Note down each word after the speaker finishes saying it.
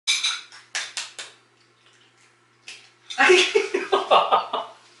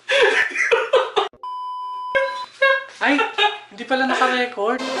pala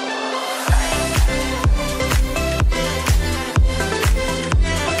naka-record.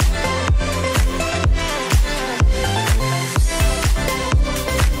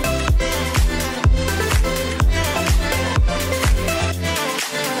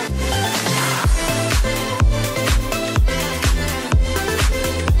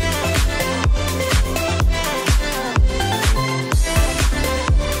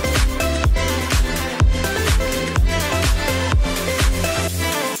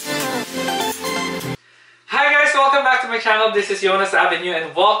 My channel, this is Jonas Avenue,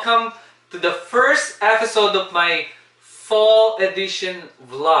 and welcome to the first episode of my fall edition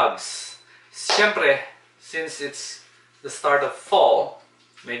vlogs. Siyempre, since it's the start of fall,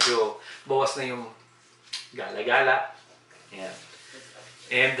 medyo bawas na yung gala-gala. Ayan.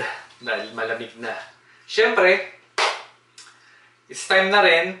 And malamig na. Siyempre, it's time na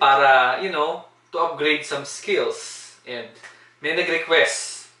rin para, you know, to upgrade some skills. And may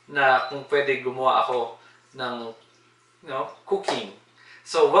nag-request na kung pwede gumawa ako ng cooking.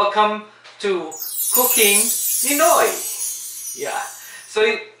 So, welcome to Cooking Ninoy! Yeah. So,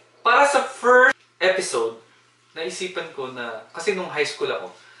 para sa first episode, naisipan ko na, kasi nung high school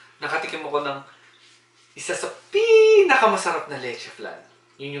ako, nakatikim ako ng isa sa pinakamasarap na Leche Flan.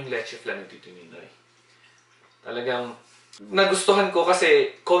 Yun yung Leche Flan ng Tito Ninoy. Talagang nagustuhan ko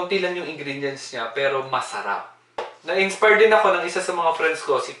kasi konti lang yung ingredients niya, pero masarap. Na-inspire din ako ng isa sa mga friends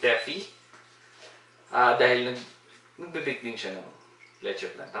ko, si Teffy. Dahil nagbe-bake din siya ng Leche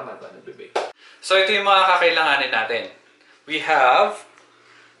Flan. Tama ba? Nagbe-bake. So, ito yung mga kakailanganin natin. We have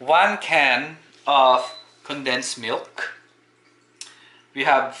 1 can of condensed milk. We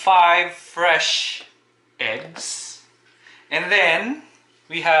have 5 fresh eggs. And then,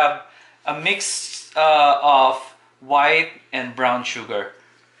 we have a mix of white and brown sugar.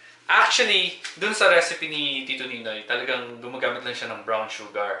 Actually, dun sa recipe ni Tito Ninoy, talagang gumagamit lang siya ng brown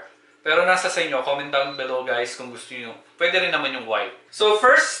sugar. Pero nasa sa inyo, comment down below guys kung gusto niyo. Pwede rin naman yung white. So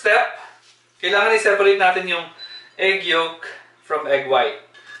first step, kailangan i-separate natin yung egg yolk from egg white.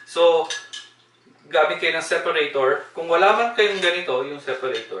 So, gamit kayo ng separator. Kung wala man kayong ganito, yung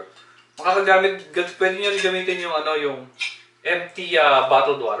separator, pwede nyo gamitin yung, yung empty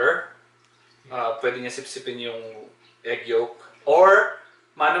bottled water. Pwede nyo sipsipin yung egg yolk. Or,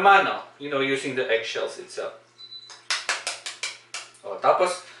 mano-mano, using the eggshells itself.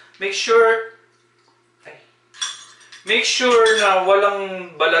 Tapos, make sure na walang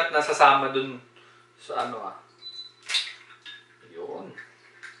balat na sasama dun sa Yun.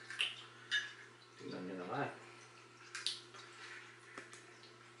 Tingnan nyo naman.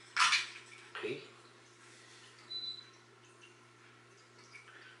 Okay.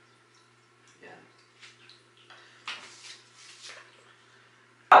 Yan.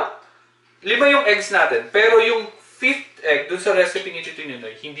 Now, 5 yung eggs natin, pero yung 5th egg, dun sa recipe ni Tito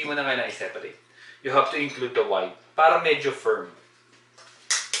Ninoy, hindi mo na kailangan i-separate. You have to include the white para medyo firm.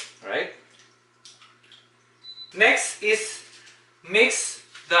 Alright? Next is mix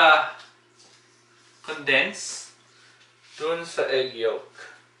the condensed dun sa egg yolk.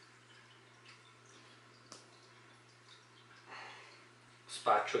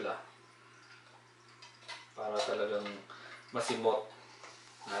 Spatula. Para talagang masimot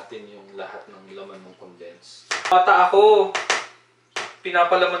natin yung lahat ng laman ng condense. Bata ako,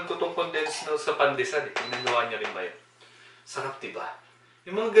 pinapalaman ko tong condense sa pandesal. Ginagawa niya rin ba yun? Sarap, diba?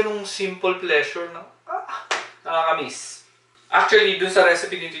 Yung mga ganong simple pleasure na nakakamiss. Actually, dun sa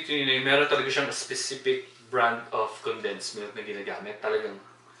recipe ni Tito Ninoy, meron talaga siyang specific brand of condensed milk na ginagamit. Talagang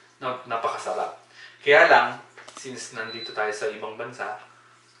napakasarap. Kaya lang, since nandito tayo sa ibang bansa,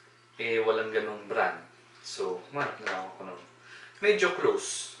 walang ganong brand. So, manap na ako ng medyo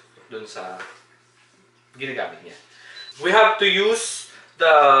close dun sa ginagamit niya. We have to use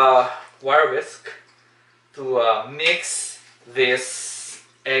the wire whisk to mix this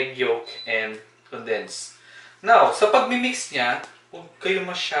egg yolk and condense. Now, sa pagmi-mix niya, huwag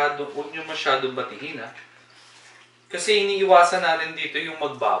nyo masyadong batihin. Kasi iniiwasan natin dito yung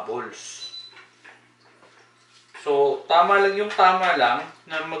mag-bubbles. So, tama lang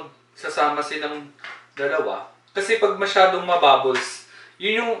na magsasama silang dalawa. Kasi pag masyadong mabubbles,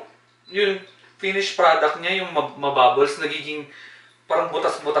 yung finished product niya, yung mabubbles, nagiging parang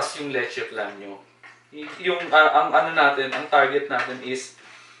butas-butas yung leche flan nyo. Ang target natin is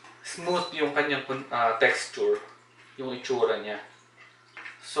smooth yung kanyang texture, yung itsura niya.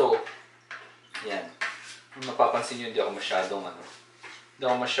 So, yan. Kung napapansin nyo, hindi ako masyadong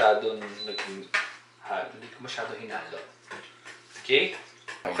hinalo. Okay?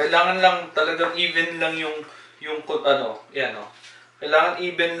 Kailangan lang talagang even lang yung kailangan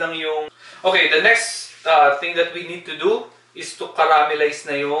even lang yung... Okay, the next thing that we need to do is to caramelize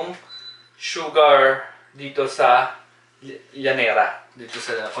na yung sugar dito sa llanera, dito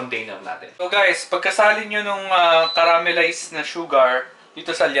sa container natin. So guys, pagkasalin nyo nung caramelized na sugar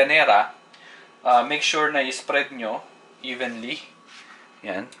dito sa llanera, make sure na i-spread nyo evenly.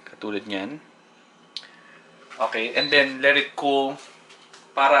 Yan, katulad nyan. Okay, and then let it cool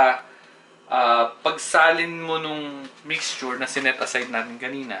para pagsalin mo nung mixture na sinet aside natin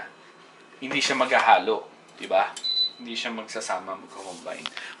kanina, hindi siya maghahalo, diba? Hindi siya magsasama, magko-combine.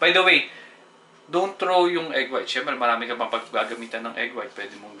 By the way, don't throw yung egg white. Siyempre, marami ka pang paggagamitan ng egg white.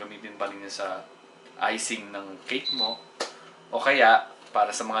 Pwede mong gamitin pa rin sa icing ng cake mo. O kaya,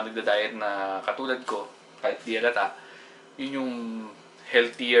 para sa mga nagda-diet na katulad ko, kahit di halata, yun yung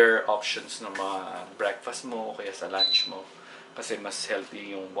healthier options ng mga breakfast mo o kaya sa lunch mo. Kasi mas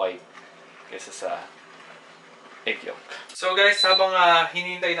healthy yung white kaysa sa egg yolk. So guys, habang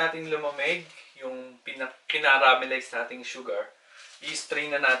hinintay natin lumamig yung pinaramelize nating sugar,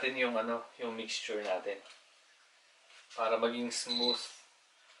 i-strain na natin yung yung mixture natin para maging smooth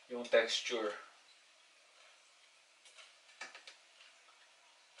yung texture.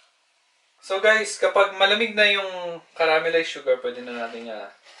 So guys, kapag malamig na yung caramelized sugar, pwede na natin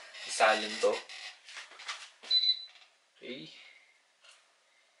isalin to. Okay.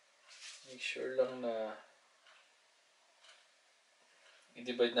 Make sure lang na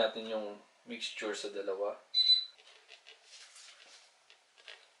i-divide natin yung mixture sa dalawa.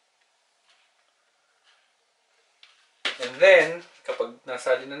 And then, kapag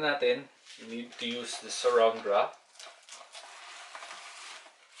nasali na natin, you need to use the saran wrap.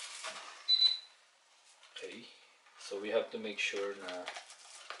 Okay. So we have to make sure na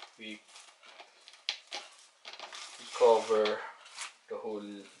we cover the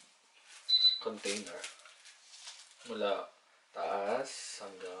whole container. Mula taas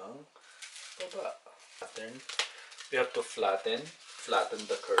hanggang baba. We have to flatten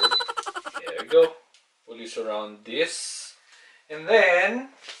the curve. There we go. Fully surround this. And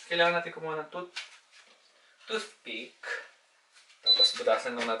then, kailangan natin kumuha ng toothpick. Tapos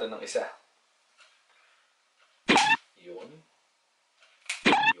butasan lang natin ng isa. Yun.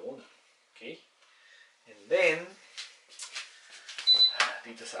 Yun. Okay. And then,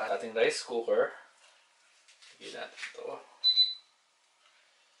 dito sa ating rice cooker, lagyan natin ito.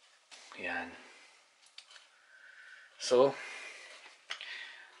 Yan. So,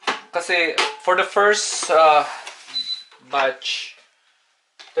 kasi for the first batch,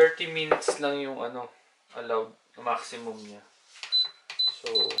 30 minutes lang yung allowed, maximum niya. So,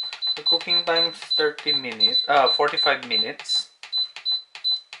 the cooking time is 45 minutes.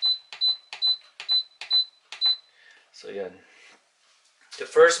 So, yan. The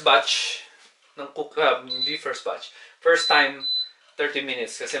first batch ng hindi first batch. First time, 30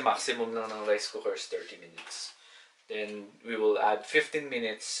 minutes kasi maximum lang ng rice cooker is 30 minutes. Then, we will add 15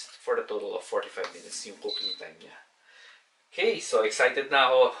 minutes for the total of 45 minutes yung cooking time niya. Okay, so excited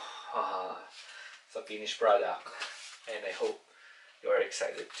na ako sa finished product. And I hope you are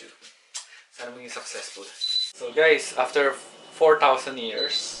excited too. Sana maging successful. So guys, after 4,000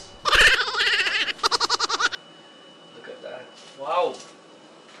 years, look at that. Wow!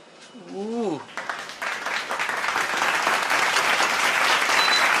 Ooh!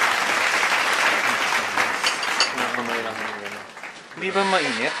 Hindi ba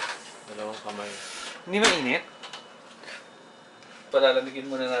mainit? Dalawang kamay. Hindi mainit? Palalamigin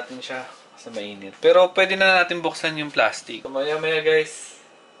muna natin siya sa mainit. Pero pwede na natin buksan yung plastic. So, maya-maya guys,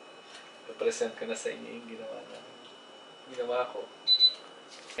 present ko na sa inyo yung ginawa ko.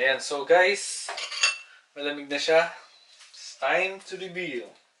 Ayan, so guys, malamig na siya. It's time to reveal.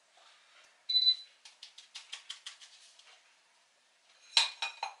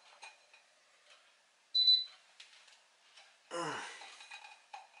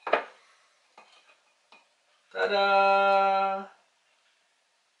 Ta-da!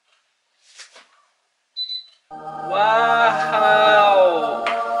 Wow!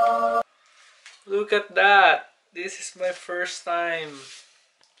 Look at that! This is my first time.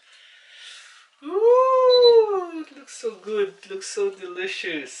 Ooh! It looks so good. It looks so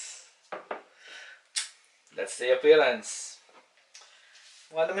delicious. That's the appearance.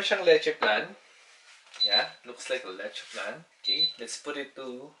 Mukha naman siyang leche flan. Yeah, looks like a leche flan. Okay, let's put it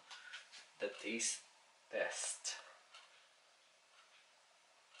to the taste test.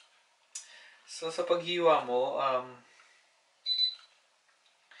 So sa paghiwa mo,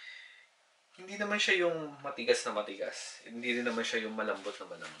 hindi naman siya yung matigas na matigas. Hindi rin naman siya yung malambot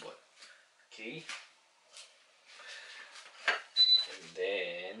na malambot. Okay? And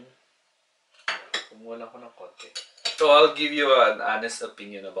then, kumuha lang ko ng konti. So I'll give you an honest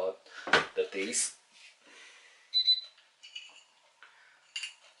opinion about the taste.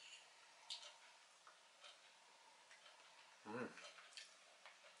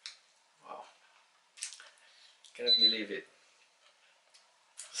 Cannot believe it.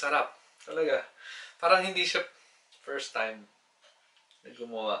 Sarap. Talaga. Parang hindi siya first time na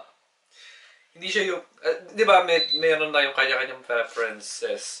gumawa. Hindi siya yung... di ba, meron na yung kanya-kanyang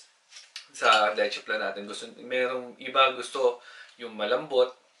preferences sa leche flan natin. Merong iba gusto yung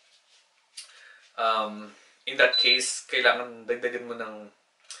malambot. In that case, kailangan dagdagan mo ng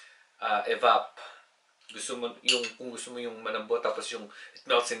evap. Kung gusto mo yung malambot, tapos yung it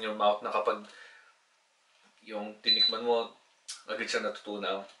melts in your mouth na kapag yung tinikman mo, agad siya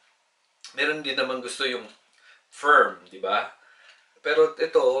natutunaw. Meron din naman gusto yung firm, di ba? Pero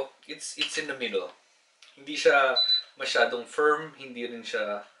ito, it's in the middle. Hindi siya masyadong firm, hindi rin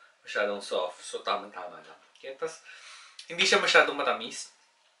siya masyadong soft. So, tama-tama lang. Okay? Tapos, hindi siya masyadong matamis.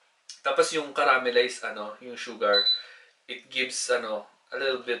 Tapos, yung caramelized, yung sugar, it gives, a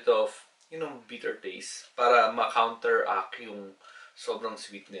little bit of, bitter taste para ma-counteract yung sobrang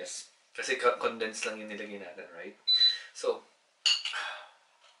sweetness. Kasi condensed lang yung nilagay natin, right? So,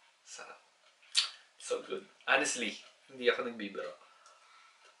 sarap. So good. Honestly, hindi ako nagbibiro.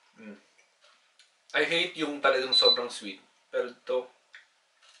 I hate yung talagang sobrang sweet. Pero ito,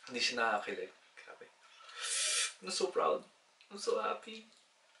 hindi siya nakakilig. Grabe. I'm so proud. I'm so happy.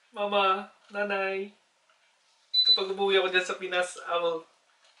 Mama, nanay. Kapag umuwi ako dyan sa Pinas, I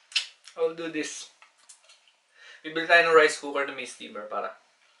will do this. Bibili tayo ng rice cooker na may steamer para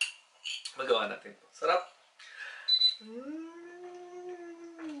magawa natin. Sarap.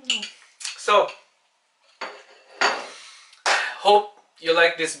 So, hope you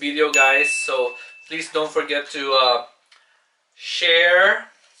like this video, guys. So, please don't forget to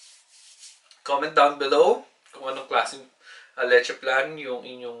share, comment down below kung anong klaseng leche flan yung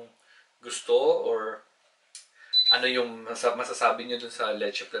inyong gusto or ano yung masasabi nyo dun sa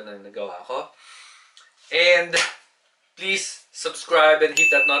leche flan na nagawa ko. And please subscribe and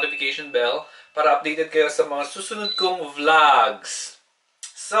hit that notification bell para updated kayo sa mga susunod kong vlogs.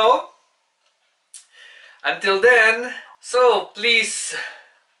 So, until then, please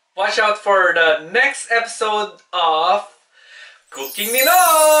watch out for the next episode of Cooking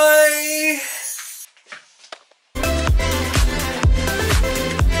Ninoy!